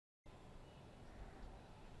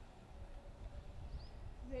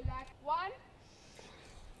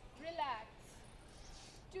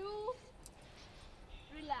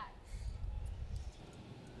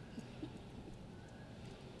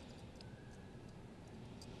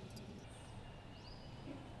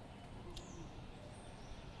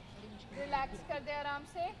Relax कर दे आराम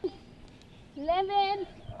से। 11,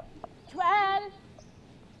 12,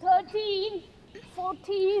 13,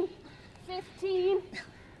 14, 15.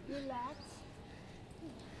 Relax.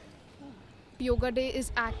 Yoga Day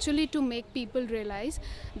is actually to make people realize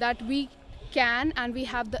that we can and we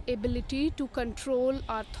have the ability to control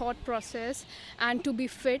our thought process and to be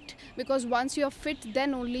fit, because once you're fit,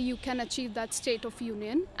 then only you can achieve that state of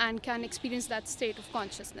union and can experience that state of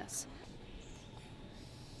consciousness.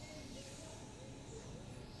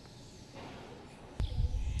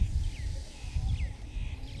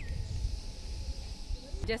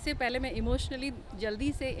 जैसे पहले मैं emotionally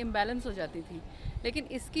जल्दी से imbalance हो जाती थी, लेकिन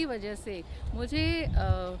इसकी वजह से मुझे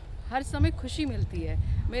हर समय खुशी मिलती है।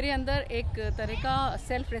 मेरे अंदर एक तरह का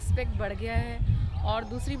सेल्फ रिस्पेक्ट बढ़ गया है, और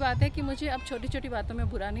दूसरी बात है कि मुझे अब छोटी छोटी बातों में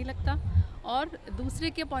बुरा नहीं लगता, और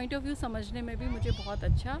दूसरे के पॉइंट ऑफ व्यू समझने में भी मुझे बहुत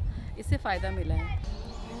अच्छा इससे फ़ायदा मिला है।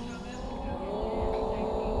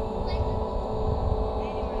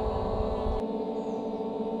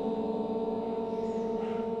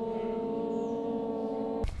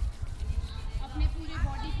 अपने पूरे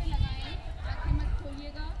बॉडी पे लगाएं, आंखें मत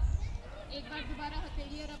खोलिएगा, एक बार दोबारा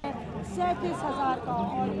हथेली और 37,000 का,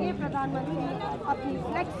 और ये प्रधानमंत्री अपनी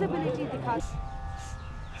फ्लेक्सिबिलिटी दिखा।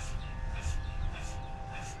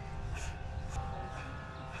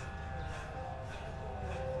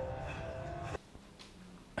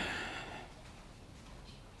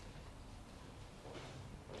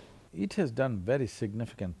 It has done very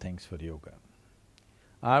significant things for yoga.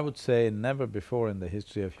 I would say never before in the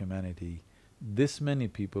history of humanity, this many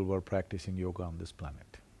people were practicing yoga on this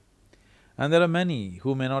planet. And there are many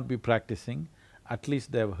who may not be practicing, at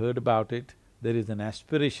least they have heard about it, there is an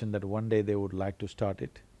aspiration that one day they would like to start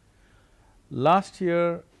it. Last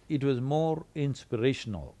year, it was more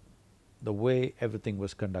inspirational, the way everything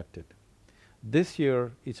was conducted. This year,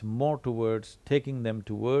 it's more towards taking them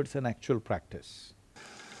towards an actual practice.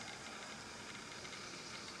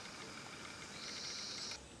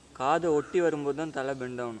 காது ஒட்டி வரும்போது தான் தலை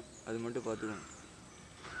bend ஆகணும், அது மட்டும் பார்த்துக்கணும்.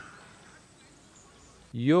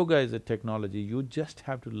 Yoga is a technology, you just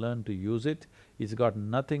have to learn to use it. It's got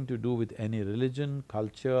nothing to do with any religion,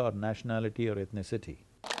 culture or nationality or ethnicity.